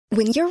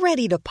When you're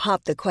ready to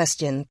pop the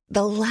question,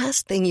 the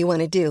last thing you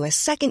want to do is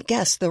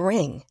second-guess the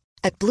ring.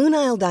 At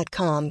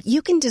BlueNile.com,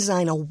 you can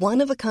design a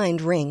one-of-a-kind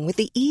ring with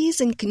the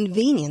ease and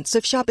convenience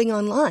of shopping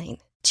online.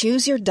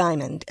 Choose your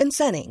diamond and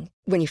setting.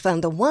 When you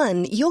find the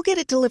one, you'll get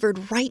it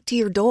delivered right to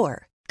your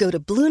door. Go to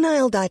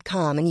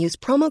BlueNile.com and use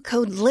promo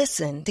code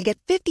LISTEN to get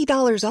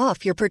 $50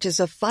 off your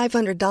purchase of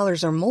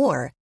 $500 or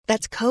more.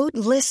 That's code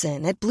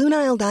LISTEN at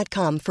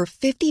BlueNile.com for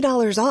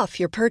 $50 off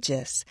your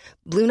purchase.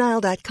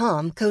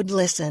 BlueNile.com, code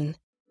LISTEN.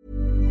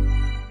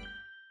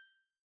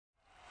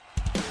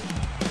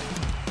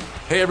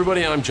 Hey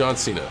everybody, I'm John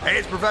Cena. Hey,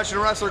 it's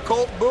professional wrestler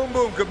Colt Boom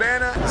Boom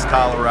Cabana. It's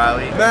Kyle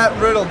O'Reilly.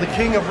 Matt Riddle, the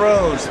King of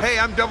Rose. Hey,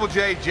 I'm Double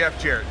J, Jeff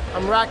Jarrett.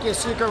 I'm Rocky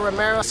Asuka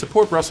Romero.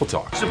 Support Wrestle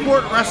Talk.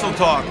 Support Wrestle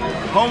Talk,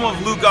 home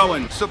of Luke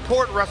Owen.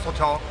 Support Wrestle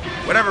Talk.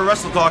 Whatever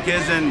Wrestle Talk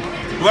is and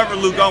whoever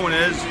Luke Owen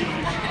is,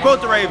 quote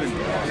the Raven,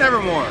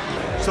 nevermore.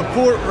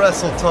 Support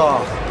Wrestle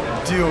Talk.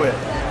 Do it,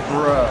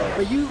 bro.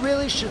 But you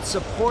really should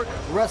support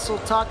Wrestle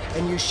Talk,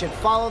 and you should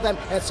follow them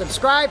and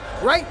subscribe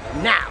right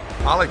now.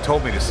 Ollie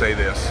told me to say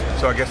this,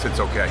 so I guess it's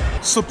okay.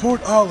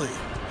 Support Ollie.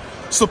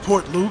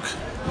 Support Luke.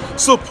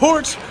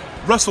 Support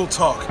Wrestle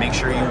Talk. Make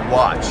sure you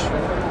watch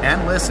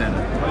and listen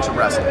to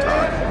Wrestle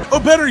Talk. Or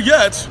better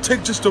yet,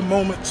 take just a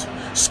moment,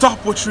 stop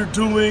what you're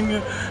doing,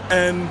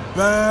 and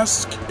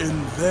bask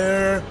in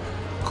their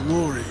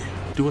glory.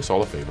 Do us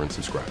all a favor and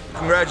subscribe.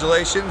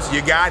 Congratulations,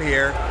 you got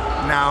here.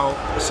 Now,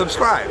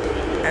 subscribe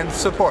and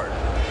support.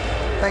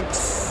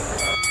 Thanks.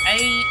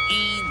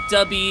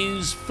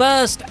 AEW's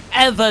first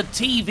ever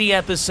TV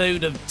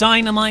episode of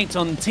Dynamite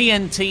on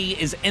TNT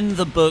is in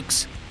the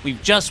books.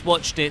 We've just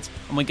watched it,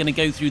 and we're going to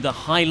go through the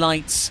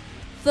highlights,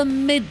 the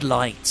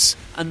midlights,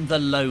 and the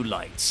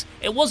lowlights.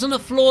 It wasn't a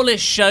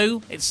flawless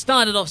show. It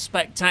started off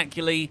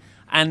spectacularly,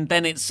 and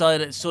then it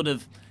sort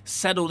of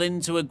settled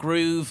into a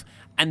groove,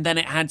 and then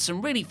it had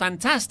some really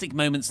fantastic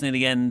moments near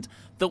the end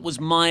that was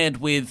mired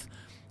with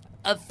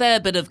a fair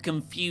bit of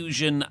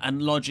confusion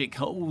and logic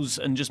holes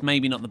and just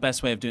maybe not the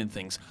best way of doing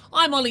things.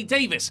 I'm Ollie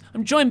Davis.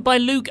 I'm joined by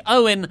Luke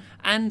Owen,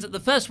 and the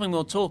first thing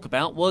we'll talk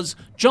about was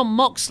Jon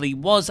Moxley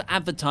was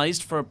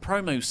advertised for a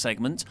promo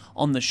segment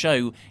on the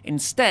show.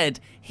 Instead,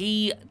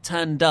 he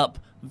turned up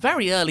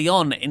very early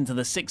on into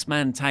the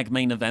six-man tag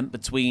main event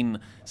between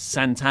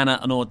Santana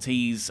and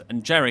Ortiz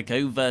and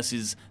Jericho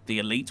versus the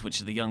Elite, which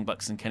is the Young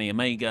Bucks and Kenny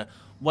Omega,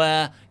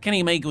 where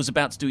Kenny Omega was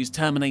about to do his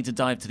Terminator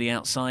dive to the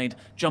outside.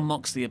 Jon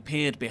Moxley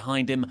appeared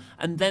behind him,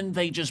 and then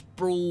they just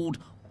brawled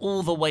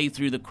all the way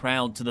through the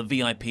crowd to the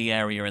VIP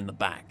area in the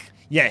back.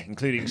 Yeah,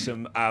 including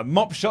some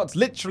mop shots,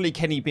 literally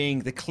Kenny being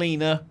the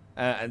cleaner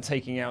and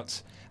taking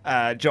out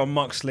Jon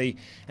Moxley.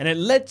 And it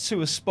led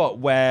to a spot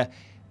where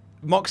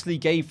Moxley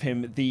gave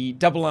him the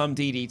double arm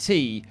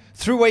DDT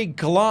through a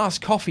glass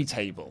coffee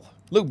table.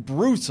 Looked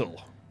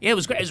brutal. Yeah, it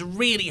was great. It was a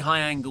really high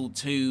angle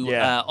too.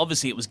 Yeah.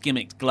 Obviously, it was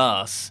gimmicked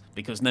glass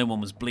because no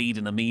one was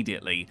bleeding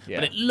immediately. Yeah.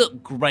 But it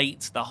looked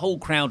great. The whole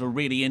crowd were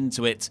really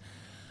into it.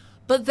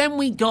 But then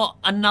we got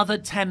another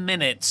 10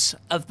 minutes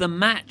of the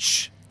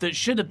match that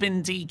should have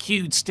been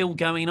DQ'd still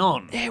going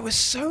on. Yeah, it was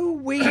so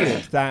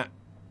weird that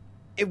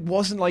it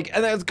wasn't like...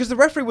 Because the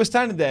referee was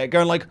standing there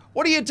going like,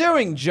 "What are you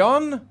doing,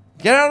 John?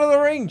 Get out of the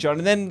ring, John."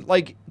 And then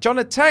like John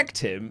attacked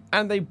him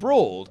and they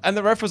brawled. And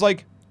the ref was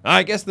like,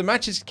 "I guess the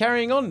match is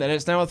carrying on then.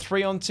 It's now a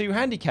 3-on-2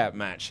 handicap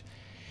match."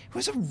 It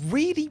was a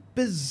really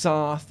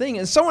bizarre thing.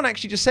 And someone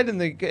actually just said in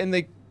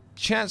the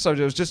chat, so I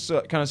was just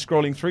kind of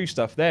scrolling through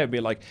stuff there, and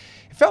be like,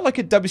 it felt like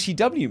a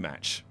WCW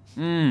match.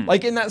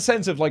 Like in that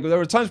sense of like, there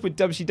were times with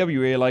WCW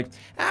where you're like,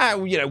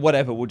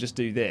 whatever, we'll just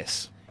do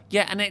this.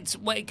 Yeah, and it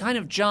kind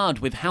of jarred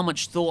with how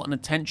much thought and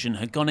attention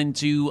had gone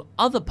into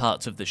other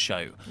parts of the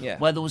show,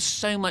 where there was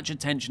so much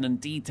attention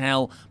and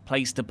detail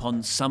placed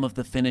upon some of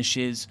the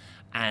finishes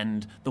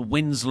and the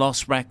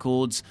wins-loss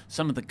records.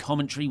 Some of the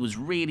commentary was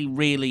really,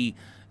 really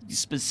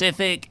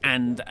specific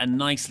and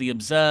nicely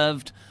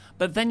observed.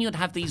 But then you'd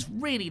have these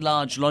really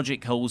large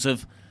logic holes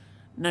of,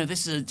 no,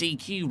 this is a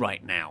DQ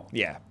right now.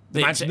 Yeah,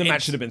 the match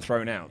should have been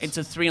thrown out. It's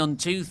a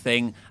 3-on-2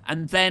 thing,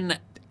 and then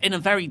in a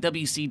very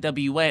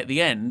WCW way at the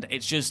end,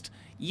 it's just,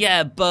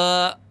 yeah,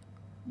 but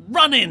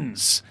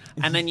run-ins.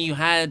 And then you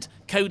had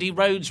Cody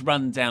Rhodes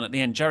run down at the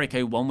end.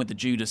 Jericho won with the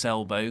Judas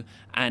elbow,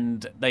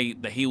 and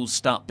the heels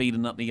start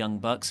beating up the Young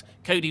Bucks.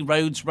 Cody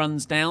Rhodes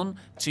runs down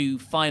to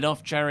fight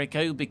off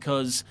Jericho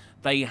because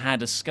they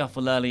had a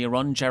scuffle earlier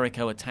on.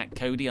 Jericho attacked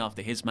Cody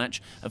after his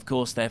match. Of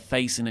course, they're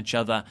facing each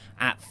other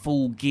at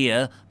Full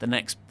Gear,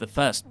 the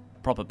first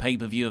proper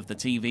pay-per-view of the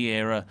TV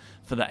era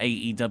for the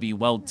AEW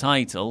World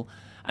title.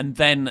 And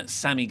then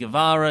Sammy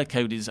Guevara,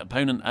 Cody's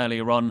opponent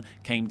earlier on,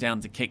 came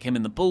down to kick him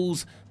in the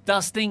balls.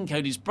 Dustin,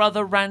 Cody's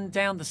brother, ran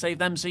down to save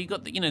them. So you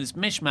got this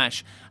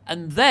mishmash.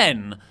 And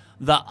then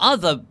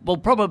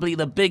probably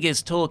the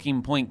biggest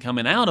talking point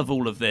coming out of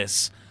all of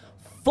this,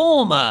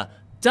 former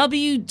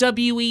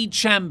WWE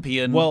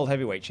champion. World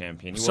heavyweight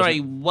champion.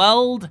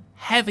 World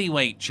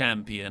heavyweight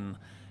champion,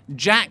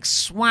 Jack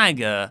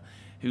Swagger,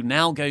 who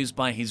now goes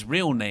by his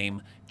real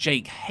name,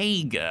 Jake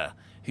Hager,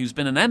 who's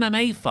been an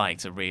MMA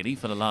fighter, really,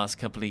 for the last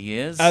couple of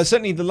years.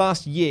 Certainly the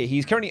last year.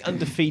 He's currently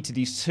undefeated.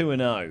 He's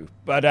 2-0.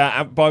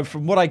 But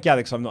from what I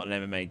gather, because I'm not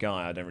an MMA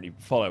guy, I don't really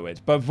follow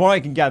it. But from what I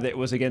can gather, it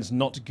was against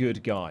not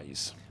good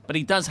guys. But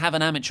he does have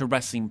an amateur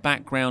wrestling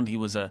background. He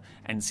was a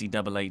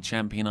NCAA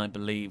champion, I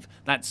believe.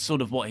 That's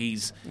sort of what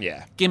his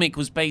gimmick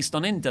was based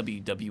on in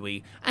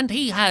WWE. And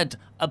he had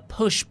a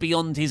push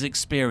beyond his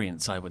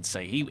experience, I would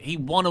say. He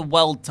won a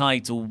world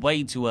title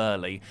way too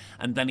early,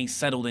 and then he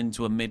settled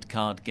into a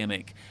mid-card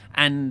gimmick.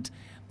 And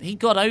he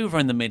got over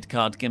in the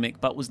mid-card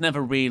gimmick, but was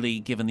never really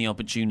given the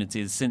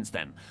opportunities since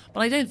then.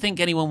 But I don't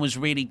think anyone was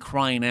really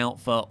crying out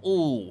for,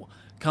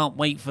 can't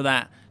wait for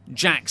that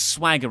Jack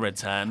Swagger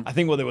return. I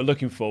think what they were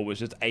looking for was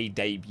just a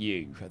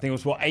debut. I think it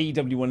was what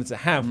AEW wanted to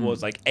have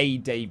was like a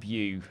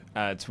debut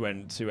to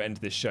end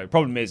this show.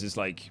 Problem is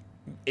like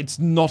it's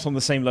not on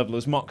the same level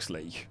as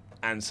Moxley,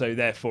 and so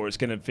therefore it's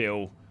going to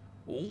feel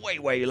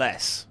way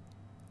less.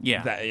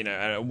 Yeah, that,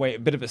 a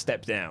bit of a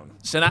step down.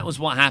 So that was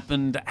what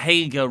happened.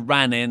 Hager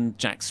ran in,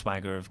 Jack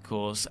Swagger, of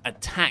course,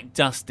 attacked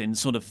Dustin,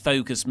 sort of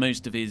focused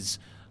most of his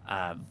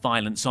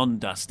violence on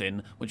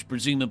Dustin, which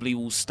presumably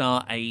will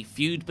start a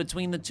feud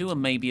between the two and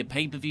maybe a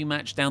pay-per-view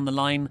match down the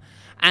line.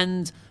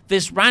 And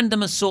this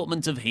random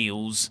assortment of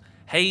heels,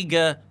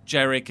 Hager,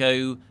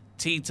 Jericho,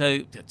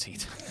 Tito,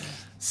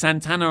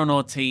 Santana and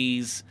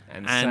Ortiz,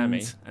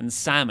 and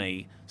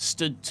Sammy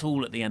stood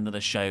tall at the end of the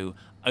show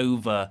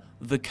over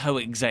the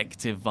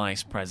co-executive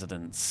vice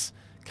presidents'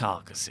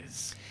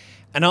 carcasses.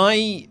 And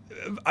I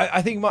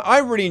think I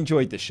really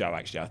enjoyed the show,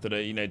 actually. I thought,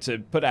 to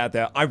put it out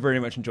there, I very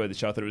much enjoyed the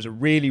show. I thought it was a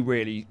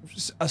really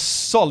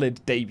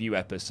solid debut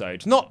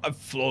episode. Not a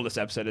flawless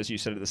episode, as you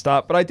said at the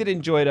start, but I did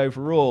enjoy it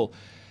overall.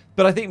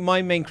 But I think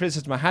my main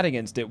criticism I had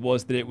against it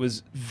was that it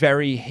was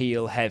very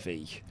heel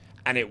heavy.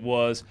 And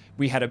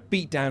we had a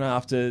beatdown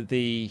after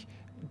the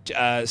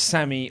the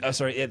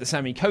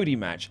Sammy Cody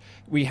match.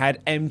 We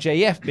had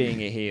MJF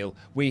being a heel.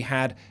 We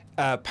had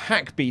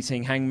Pac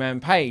beating Hangman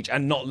Page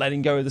and not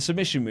letting go of the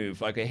submission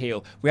move like a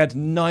heel. We had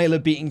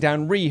Nyla beating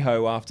down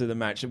Riho after the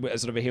match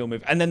as sort of a heel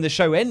move. And then the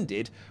show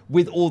ended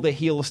with all the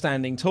heels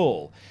standing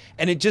tall.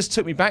 And it just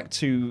took me back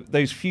to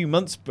those few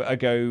months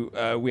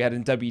ago we had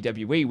in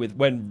WWE with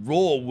when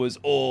Raw was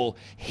all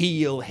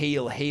heel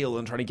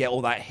and trying to get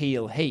all that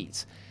heel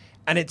heat.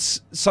 And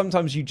it's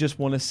sometimes you just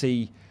want to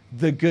see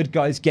the good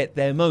guys get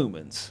their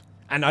moments.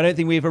 And I don't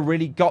think we ever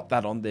really got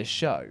that on this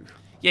show.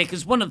 Yeah,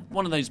 because one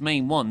of those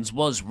main ones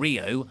was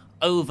Rio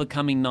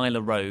overcoming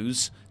Nyla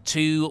Rose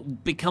to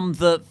become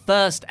the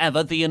first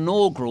ever, the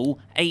inaugural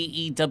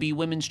AEW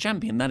Women's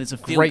Champion. That is a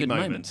feel-good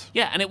moment.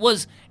 Yeah, and it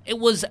was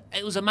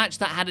a match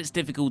that had its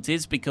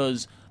difficulties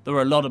because there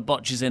were a lot of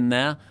botches in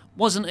there.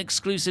 Wasn't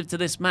exclusive to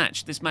this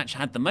match. This match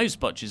had the most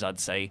botches, I'd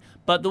say,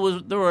 but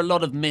there were a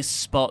lot of missed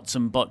spots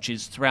and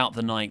botches throughout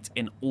the night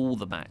in all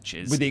the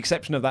matches. With the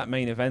exception of that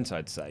main event,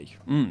 I'd say.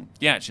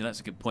 Yeah, actually, that's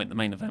a good point. The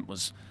main event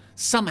was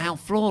somehow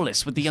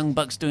flawless with the Young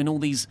Bucks doing all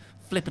these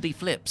flippity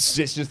flips.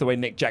 It's just the way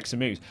Nick Jackson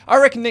moves. I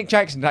reckon Nick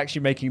Jackson's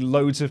actually making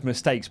loads of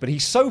mistakes, but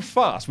he's so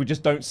fast we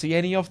just don't see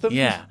any of them.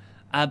 Yeah,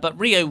 but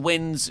Rio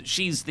wins.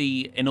 She's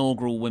the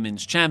inaugural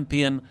women's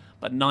champion.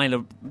 But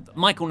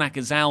Michael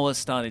Nakazawa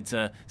started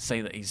to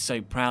say that he's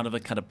so proud of her,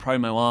 cut a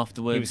promo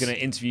afterwards. He was going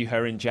to interview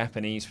her in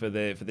Japanese for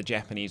the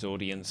Japanese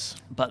audience.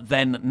 But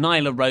then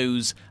Nyla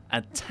Rose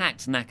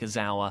attacked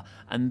Nakazawa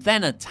and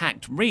then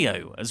attacked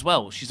Rio as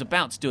well. She's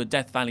about to do a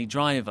Death Valley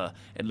Driver,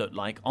 it looked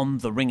like, on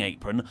the ring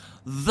apron.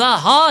 The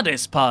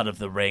hardest part of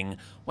the ring,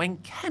 when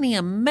Kenny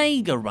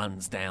Omega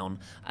runs down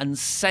and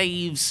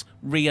saves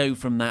Rio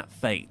from that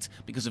fate.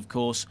 Because, of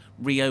course,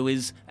 Rio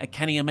is a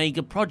Kenny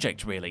Omega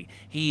project, really.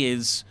 He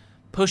is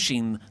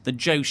pushing the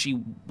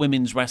Joshi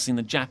women's wrestling,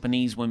 the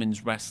Japanese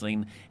women's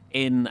wrestling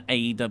in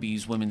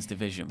AEW's women's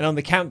division. And on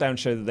the Countdown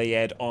show that they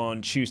aired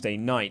on Tuesday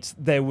night,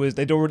 they were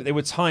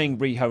tying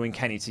Riho and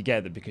Kenny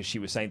together because she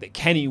was saying that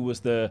Kenny was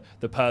the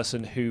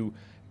person who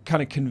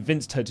kind of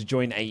convinced her to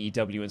join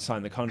AEW and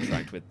sign the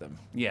contract with them.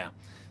 Yeah.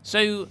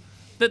 So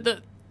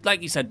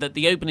like you said, that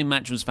the opening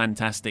match was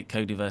fantastic.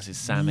 Cody versus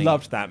Sammy.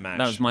 Loved that match.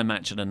 That was my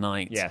match of the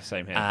night. Yeah,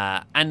 same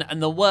here. And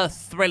there were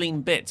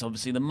thrilling bits,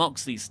 obviously the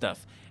Moxley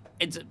stuff.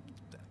 It's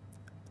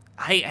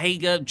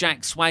Hager,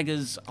 Jack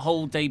Swagger's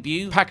whole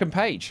debut. Pac and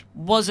Page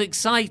was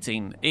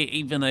exciting,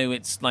 even though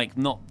it's like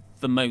not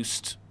the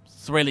most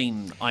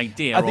thrilling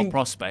idea or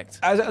prospect.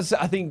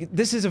 I think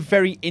this is a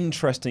very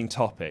interesting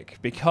topic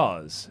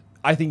because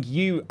I think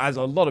you, as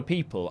a lot of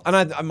people,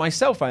 and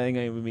myself, I think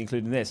I would be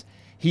included in this,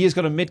 he has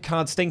got a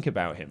mid-card stink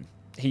about him.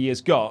 He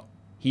is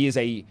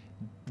a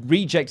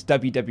reject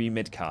WWE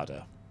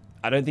mid-carder.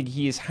 I don't think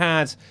he has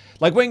had,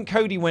 like when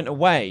Cody went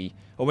away,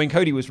 or when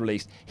Cody was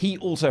released, he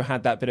also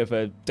had that bit of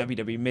a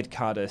WWE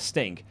mid-carder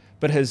stink,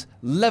 but has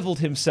leveled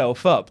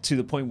himself up to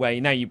the point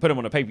where now you put him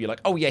on a paper, you're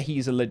like, oh yeah,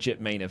 he's a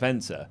legit main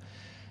eventer.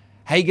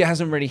 Hager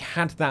hasn't really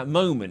had that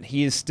moment.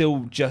 He is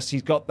still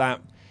he's got that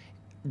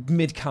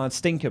mid-card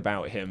stink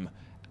about him,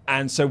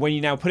 And so when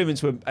you now put him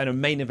into a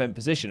main event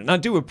position, and I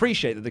do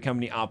appreciate that the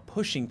company are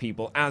pushing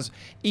people as,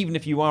 even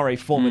if you are a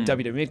former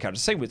WWE mid-carder,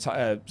 same with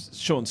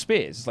Sean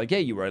Spears. It's like, yeah,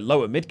 you were a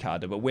lower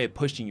mid-carder, but we're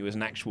pushing you as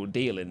an actual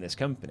deal in this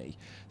company.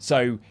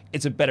 So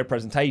it's a better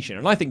presentation.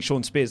 And I think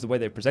Sean Spears, the way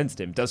they presented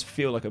him, does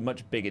feel like a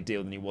much bigger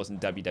deal than he was in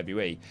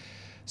WWE.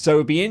 So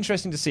it'd be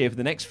interesting to see over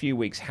the next few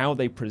weeks how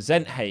they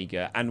present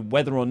Hager and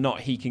whether or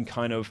not he can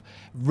kind of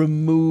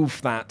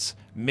remove that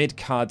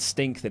mid-card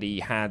stink that he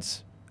had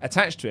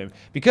attached to him.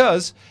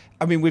 Because,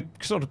 I mean, we've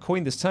sort of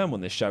coined this term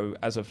on this show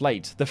as of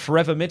late, the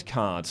forever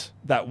mid-card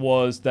that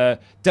was the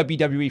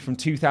WWE from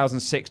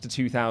 2006 to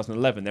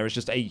 2011. There is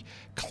just a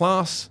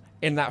class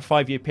in that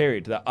 5-year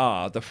period that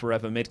are the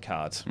forever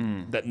mid-card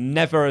that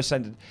never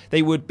ascended.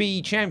 They would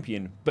be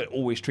champion, but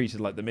always treated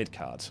like the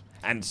mid-card.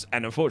 And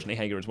unfortunately,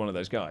 Hager is one of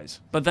those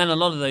guys. But then a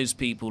lot of those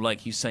people,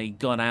 like you say,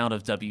 got out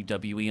of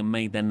WWE and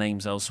made their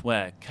names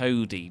elsewhere.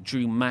 Cody,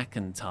 Drew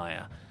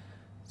McIntyre.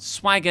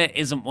 Swagger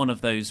isn't one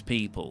of those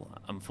people,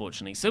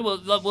 unfortunately. So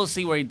we'll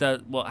see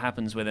what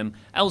happens with him.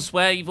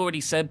 Elsewhere, you've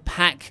already said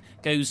Pac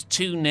goes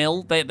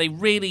 2-0. They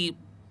really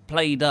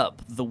played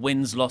up the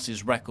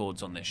wins-losses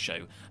records on this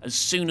show. As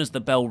soon as the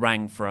bell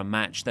rang for a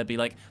match, they'd be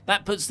like,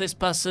 that puts this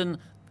person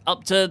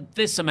up to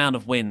this amount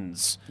of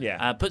wins.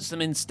 Yeah. Puts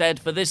them instead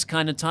for this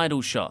kind of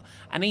title shot.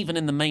 And even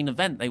in the main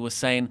event, they were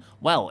saying,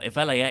 well, if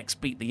LAX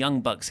beat the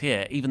Young Bucks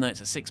here, even though it's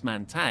a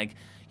 6-man tag,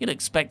 you'd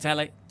expect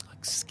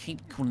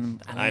keep calling them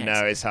LAX. I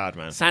know, it's hard,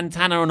 man.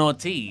 Santana and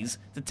Ortiz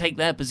to take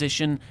their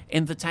position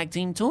in the tag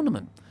team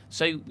tournament.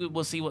 So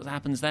we'll see what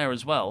happens there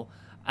as well.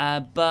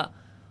 But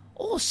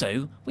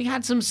also, we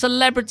had some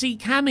celebrity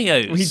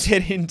cameos. We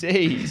did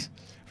indeed.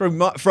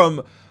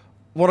 From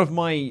one of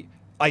my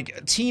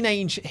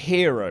teenage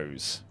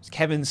heroes,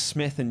 Kevin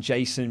Smith and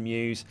Jason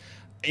Mewes.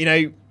 You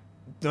know,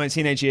 in my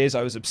teenage years,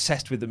 I was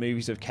obsessed with the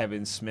movies of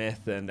Kevin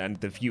Smith and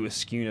the View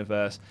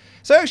Askewniverse.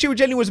 So actually, it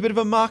genuinely was a bit of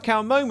a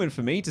mark-out moment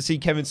for me to see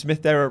Kevin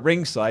Smith there at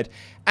ringside.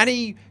 And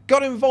he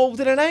got involved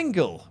in an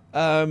angle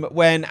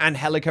when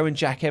Angelico and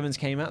Jack Evans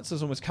came out. So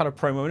someone was cut a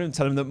promo on him and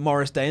tell him that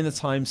Morris Day and the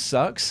Time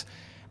sucks.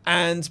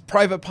 And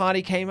Private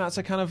Party came out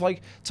to kind of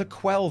to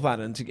quell that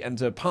and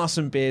to pass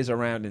some beers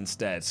around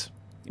instead.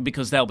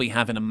 Because they'll be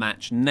having a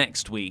match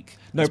next week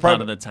as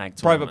part of the tag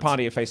tournament. Private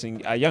Party are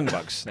facing Young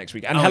Bucks next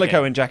week. And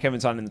Angelico and Jack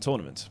Evans aren't in the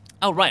tournament.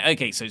 Oh, right.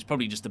 Okay, so it's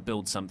probably just to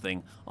build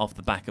something off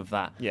the back of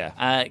that.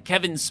 Yeah.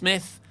 Kevin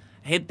Smith,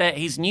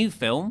 his new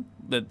film,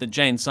 the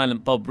Jay and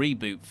Silent Bob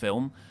reboot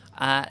film,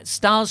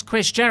 stars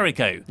Chris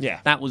Jericho.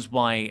 Yeah. That was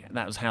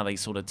how they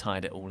sort of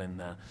tied it all in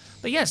there.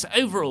 But yes,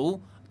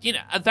 overall,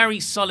 a very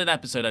solid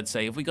episode, I'd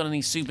say. Have we got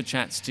any super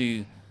chats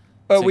to...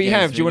 we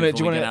have. Do you want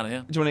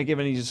to give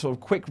any sort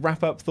of quick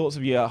wrap-up thoughts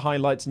of your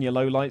highlights and your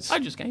lowlights? I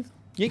just gave.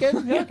 You gave?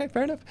 Yeah, okay,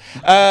 fair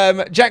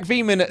enough. Jack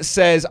Veman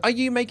says, are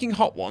you making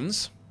Hot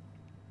Ones?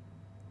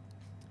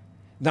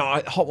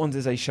 No, Hot Ones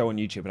is a show on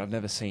YouTube, but I've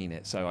never seen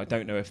it, so I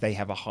don't know if they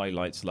have a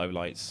highlights,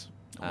 lowlights.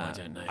 I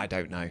don't know. I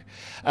don't know.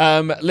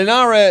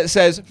 Linara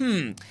says,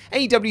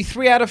 AEW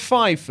 3 out of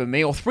 5 for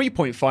me, or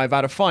 3.5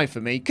 out of 5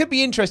 for me. Could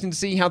be interesting to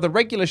see how the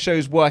regular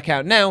shows work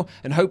out now,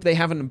 and hope they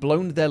haven't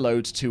blown their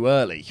loads too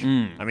early.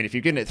 I mean, if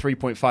you're getting it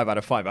 3.5 out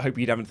of 5, I hope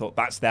you haven't thought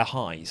that's their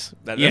highs.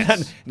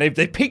 Yes.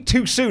 They peaked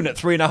too soon at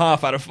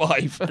 3.5 out of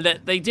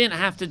 5. They didn't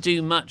have to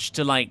do much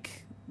to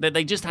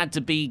they just had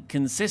to be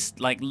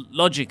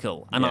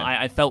logical, and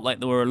yeah. I felt like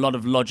there were a lot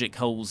of logic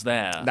holes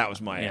there. That was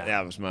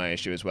my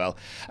issue as well.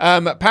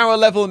 Power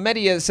Level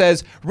Media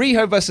says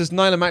Riho versus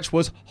Nyla match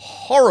was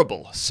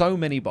horrible. So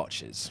many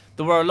botches.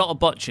 There were a lot of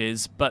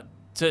botches, but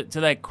to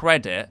their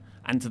credit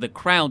and to the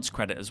crowd's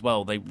credit as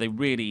well, they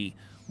really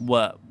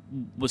were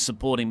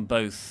supporting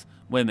both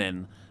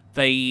women.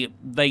 They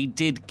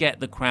did get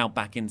the crowd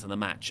back into the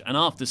match, and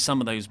after some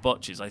of those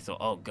botches, I thought,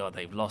 oh god,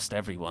 they've lost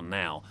everyone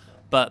now.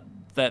 But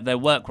their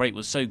work rate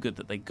was so good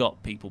that they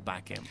got people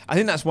back in. I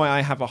think that's why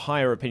I have a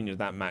higher opinion of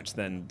that match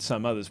than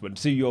some others would.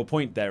 So your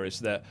point there is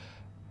that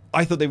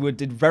I thought they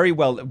did very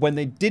well. When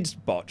they did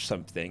botch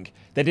something,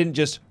 they didn't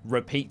just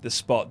repeat the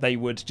spot. They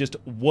would just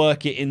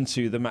work it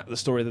into the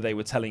story that they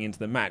were telling into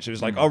the match. It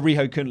was like,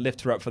 Riho couldn't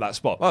lift her up for that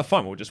spot. Oh,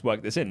 fine, we'll just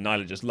work this in.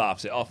 Nyla just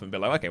laughs it off and be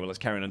like, okay, well, let's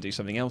carry on and do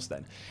something else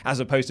then. As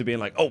opposed to being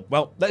like, oh,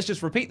 well, let's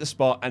just repeat the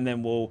spot and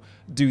then we'll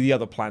do the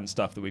other planned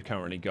stuff that we've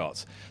currently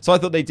got. So I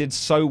thought they did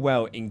so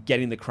well in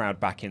getting the crowd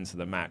back into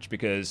the match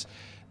because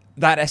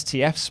that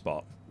STF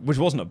spot, which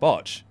wasn't a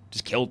botch,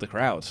 just killed the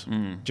crowd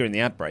during the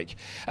ad break.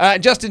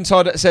 Justin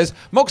Todd says,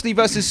 Moxley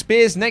versus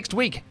Spears next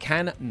week.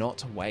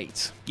 Cannot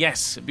wait.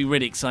 Yes, it'd be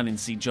really exciting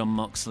to see Jon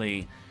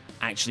Moxley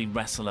actually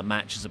wrestle a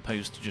match as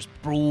opposed to just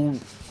brawl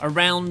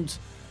around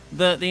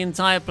the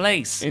entire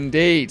place.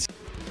 Indeed.